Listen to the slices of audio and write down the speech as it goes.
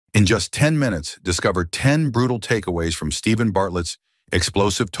In just 10 minutes, discover 10 brutal takeaways from Stephen Bartlett's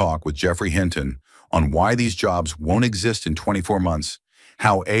explosive talk with Geoffrey Hinton on why these jobs won't exist in 24 months,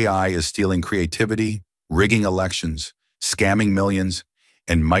 how AI is stealing creativity, rigging elections, scamming millions,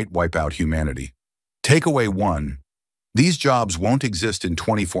 and might wipe out humanity. Takeaway 1. These jobs won't exist in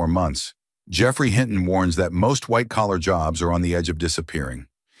 24 months. Geoffrey Hinton warns that most white-collar jobs are on the edge of disappearing.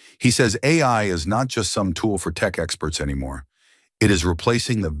 He says AI is not just some tool for tech experts anymore. It is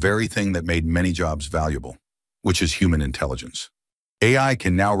replacing the very thing that made many jobs valuable, which is human intelligence. AI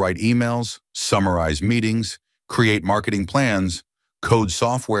can now write emails, summarize meetings, create marketing plans, code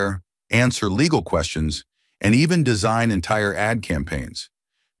software, answer legal questions, and even design entire ad campaigns.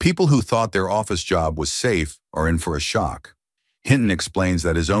 People who thought their office job was safe are in for a shock. Hinton explains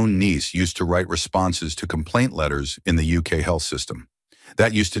that his own niece used to write responses to complaint letters in the UK health system.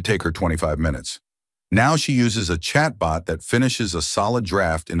 That used to take her 25 minutes. Now she uses a chatbot that finishes a solid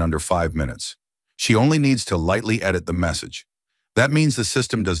draft in under 5 minutes. She only needs to lightly edit the message. That means the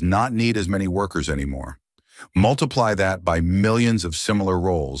system does not need as many workers anymore. Multiply that by millions of similar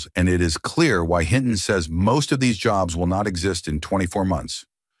roles, and it is clear why Hinton says most of these jobs will not exist in 24 months.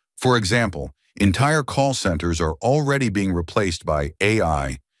 For example, entire call centers are already being replaced by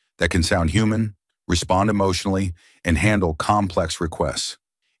AI that can sound human, respond emotionally, and handle complex requests.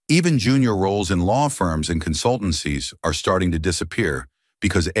 Even junior roles in law firms and consultancies are starting to disappear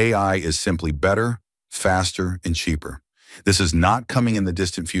because AI is simply better, faster, and cheaper. This is not coming in the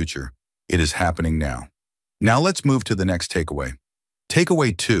distant future. It is happening now. Now let's move to the next takeaway.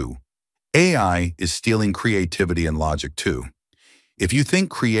 Takeaway 2. AI is stealing creativity and logic too. If you think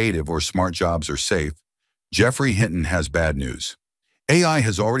creative or smart jobs are safe, Geoffrey Hinton has bad news. AI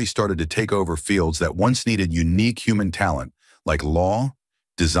has already started to take over fields that once needed unique human talent, like law,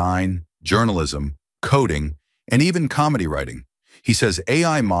 design, journalism, coding, and even comedy writing. He says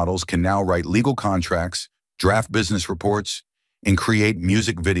AI models can now write legal contracts, draft business reports, and create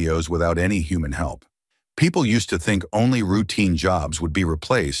music videos without any human help. People used to think only routine jobs would be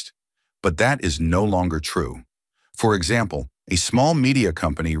replaced, but that is no longer true. For example, a small media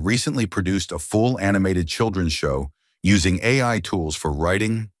company recently produced a full animated children's show using AI tools for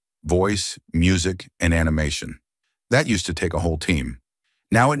writing, voice, music, and animation. That used to take a whole team.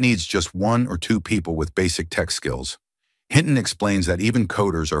 Now it needs just 1 or 2 people with basic tech skills. Hinton explains that even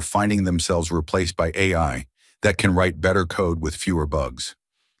coders are finding themselves replaced by AI that can write better code with fewer bugs.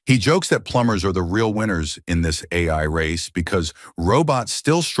 He jokes that plumbers are the real winners in this AI race because robots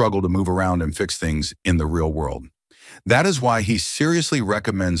still struggle to move around and fix things in the real world. That is why he seriously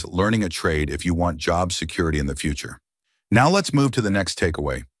recommends learning a trade if you want job security in the future. Now let's move to the next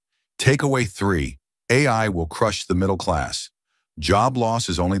takeaway. Takeaway 3. AI will crush the middle class. Job loss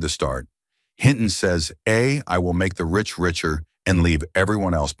is only the start. Hinton says, AI will make the rich richer and leave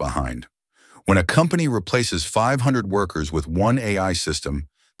everyone else behind. When a company replaces 500 workers with one AI system,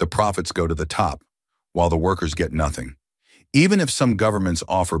 the profits go to the top, while the workers get nothing. Even if some governments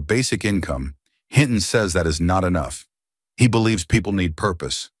offer basic income, Hinton says that is not enough. He believes people need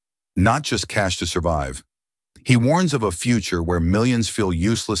purpose, not just cash to survive. He warns of a future where millions feel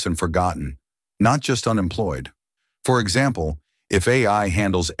useless and forgotten, not just unemployed. For example, if AI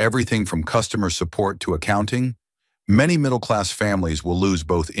handles everything from customer support to accounting, many middle-class families will lose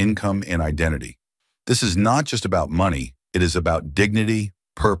both income and identity. This is not just about money, it is about dignity,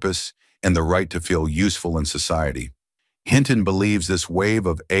 purpose, and the right to feel useful in society. Hinton believes this wave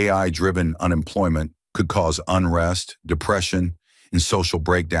of AI-driven unemployment could cause unrest, depression, and social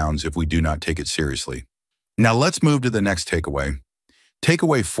breakdowns if we do not take it seriously. Now let's move to the next takeaway.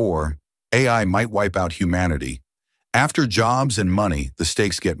 Takeaway 4, AI might wipe out humanity. After jobs and money, the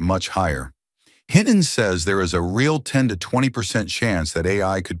stakes get much higher. Hinton says there is a real 10 to 20% chance that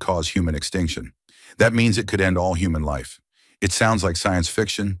AI could cause human extinction. That means it could end all human life. It sounds like science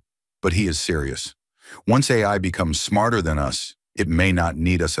fiction, but he is serious. Once AI becomes smarter than us, it may not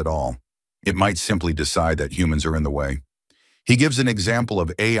need us at all. It might simply decide that humans are in the way. He gives an example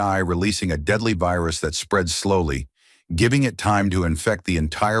of AI releasing a deadly virus that spreads slowly, giving it time to infect the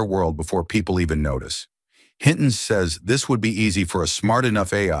entire world before people even notice. Hinton says this would be easy for a smart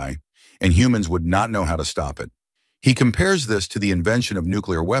enough AI, and humans would not know how to stop it. He compares this to the invention of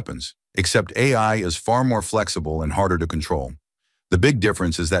nuclear weapons, except AI is far more flexible and harder to control. The big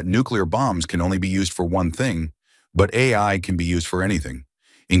difference is that nuclear bombs can only be used for one thing, but AI can be used for anything,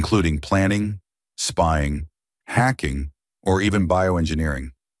 including planning, spying, hacking, or even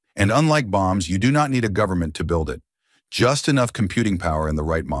bioengineering. And unlike bombs, you do not need a government to build it, just enough computing power in the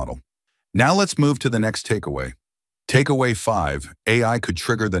right model. Now let's move to the next takeaway. Takeaway 5, AI could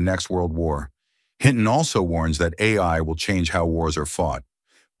trigger the next world war. Hinton also warns that AI will change how wars are fought.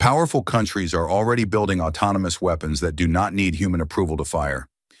 Powerful countries are already building autonomous weapons that do not need human approval to fire.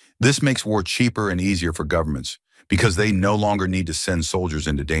 This makes war cheaper and easier for governments because they no longer need to send soldiers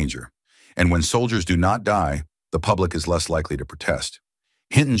into danger. And when soldiers do not die, the public is less likely to protest.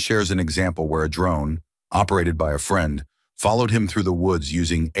 Hinton shares an example where a drone, operated by a friend, followed him through the woods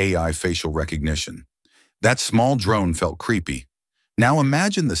using AI facial recognition. That small drone felt creepy. Now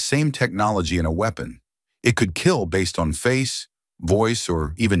imagine the same technology in a weapon. It could kill based on face, voice,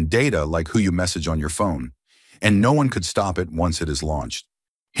 or even data like who you message on your phone. And no one could stop it once it is launched.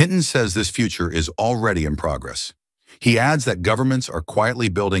 Hinton says this future is already in progress. He adds that governments are quietly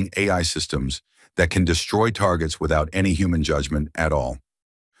building AI systems that can destroy targets without any human judgment at all.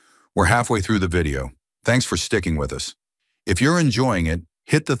 We're halfway through the video. Thanks for sticking with us. If you're enjoying it,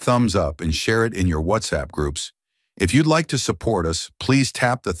 hit the thumbs up and share it in your WhatsApp groups. If you'd like to support us, please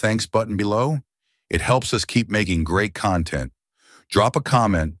tap the thanks button below. It helps us keep making great content. Drop a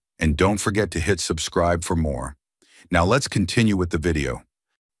comment and don't forget to hit subscribe for more. Now let's continue with the video.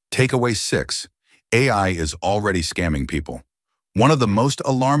 Takeaway 6. AI is already scamming people. One of the most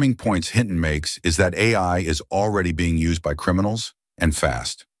alarming points Hinton makes is that AI is already being used by criminals, and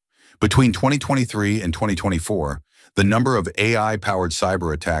fast. Between 2023 and 2024, the number of AI-powered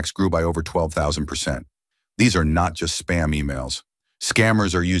cyber attacks grew by over 12,000%. These are not just spam emails.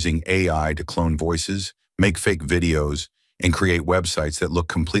 Scammers are using AI to clone voices, make fake videos, and create websites that look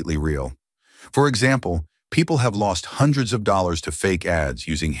completely real. For example, people have lost hundreds of dollars to fake ads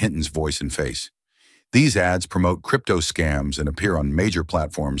using Hinton's voice and face. These ads promote crypto scams and appear on major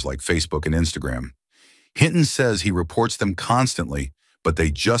platforms like Facebook and Instagram. Hinton says he reports them constantly, but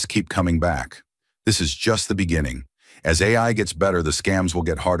they just keep coming back. This is just the beginning. As AI gets better, the scams will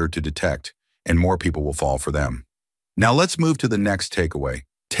get harder to detect, and more people will fall for them. Now let's move to the next takeaway.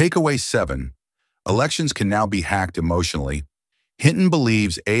 Takeaway 7. Elections can now be hacked emotionally. Hinton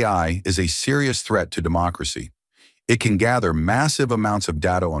believes AI is a serious threat to democracy. It can gather massive amounts of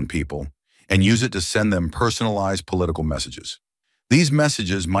data on people and use it to send them personalized political messages. These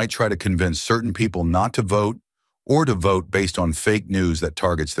messages might try to convince certain people not to vote or to vote based on fake news that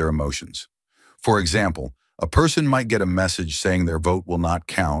targets their emotions. For example, a person might get a message saying their vote will not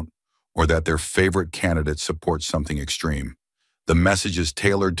count or that their favorite candidate supports something extreme. The message is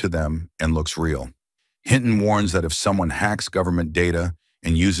tailored to them and looks real. Hinton warns that if someone hacks government data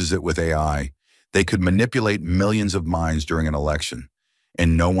and uses it with AI, they could manipulate millions of minds during an election,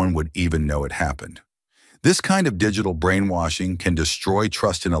 and no one would even know it happened. This kind of digital brainwashing can destroy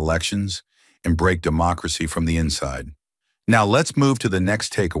trust in elections and break democracy from the inside. Now let's move to the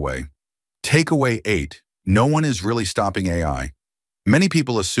next takeaway. Takeaway 8. No one is really stopping AI. Many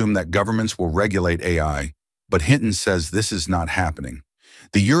people assume that governments will regulate AI, but Hinton says this is not happening.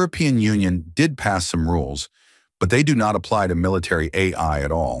 The European Union did pass some rules, but they do not apply to military AI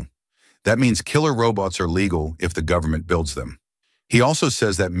at all. That means killer robots are legal if the government builds them. He also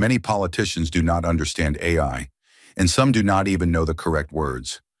says that many politicians do not understand AI, and some do not even know the correct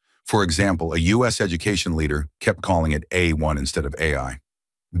words. For example, a U.S. education leader kept calling it A1 instead of AI.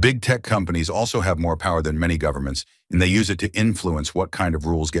 Big tech companies also have more power than many governments, and they use it to influence what kind of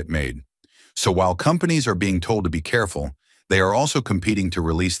rules get made. So while companies are being told to be careful, they are also competing to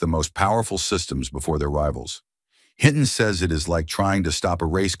release the most powerful systems before their rivals. Hinton says it is like trying to stop a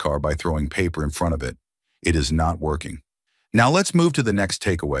race car by throwing paper in front of it. It is not working. Now let's move to the next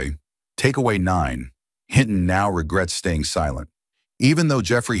takeaway. Takeaway 9. Hinton now regrets staying silent. Even though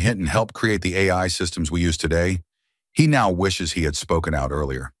Geoffrey Hinton helped create the AI systems we use today, he now wishes he had spoken out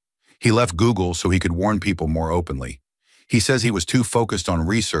earlier. He left Google so he could warn people more openly. He says he was too focused on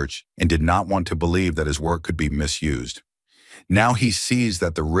research and did not want to believe that his work could be misused. Now he sees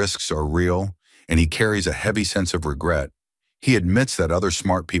that the risks are real, and he carries a heavy sense of regret. He admits that other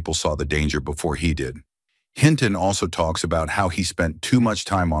smart people saw the danger before he did. Hinton also talks about how he spent too much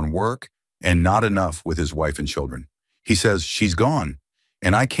time on work and not enough with his wife and children. He says, "She's gone,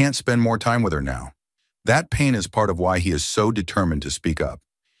 and I can't spend more time with her now." That pain is part of why he is so determined to speak up.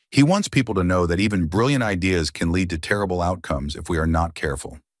 He wants people to know that even brilliant ideas can lead to terrible outcomes if we are not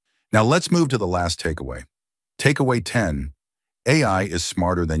careful. Now let's move to the last takeaway. Takeaway 10. AI is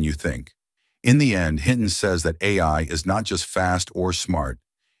smarter than you think. In the end, Hinton says that AI is not just fast or smart.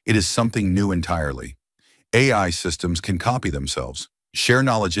 It is something new entirely. AI systems can copy themselves, share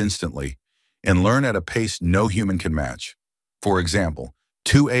knowledge instantly, and learn at a pace no human can match. For example,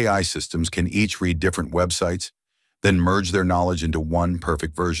 2 AI systems can each read different websites, then merge their knowledge into one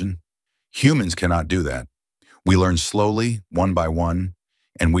perfect version. Humans cannot do that. We learn slowly, one by one,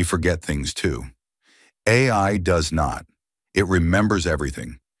 and we forget things too. AI does not. It remembers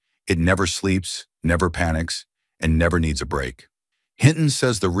everything. It never sleeps, never panics, and never needs a break. Hinton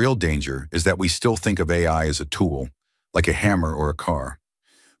says the real danger is that we still think of AI as a tool, like a hammer or a car.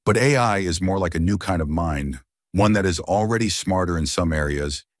 But AI is more like a new kind of mind, one that is already smarter in some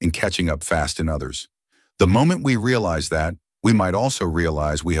areas and catching up fast in others. The moment we realize that, we might also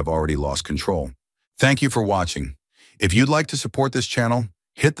realize we have already lost control. Thank you for watching. If you'd like to support this channel,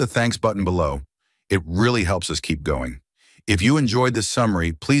 hit the thanks button below. It really helps us keep going. If you enjoyed this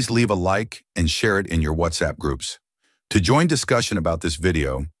summary, please leave a like and share it in your WhatsApp groups. To join discussion about this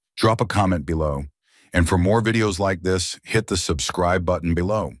video, drop a comment below. And for more videos like this, hit the subscribe button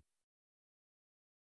below.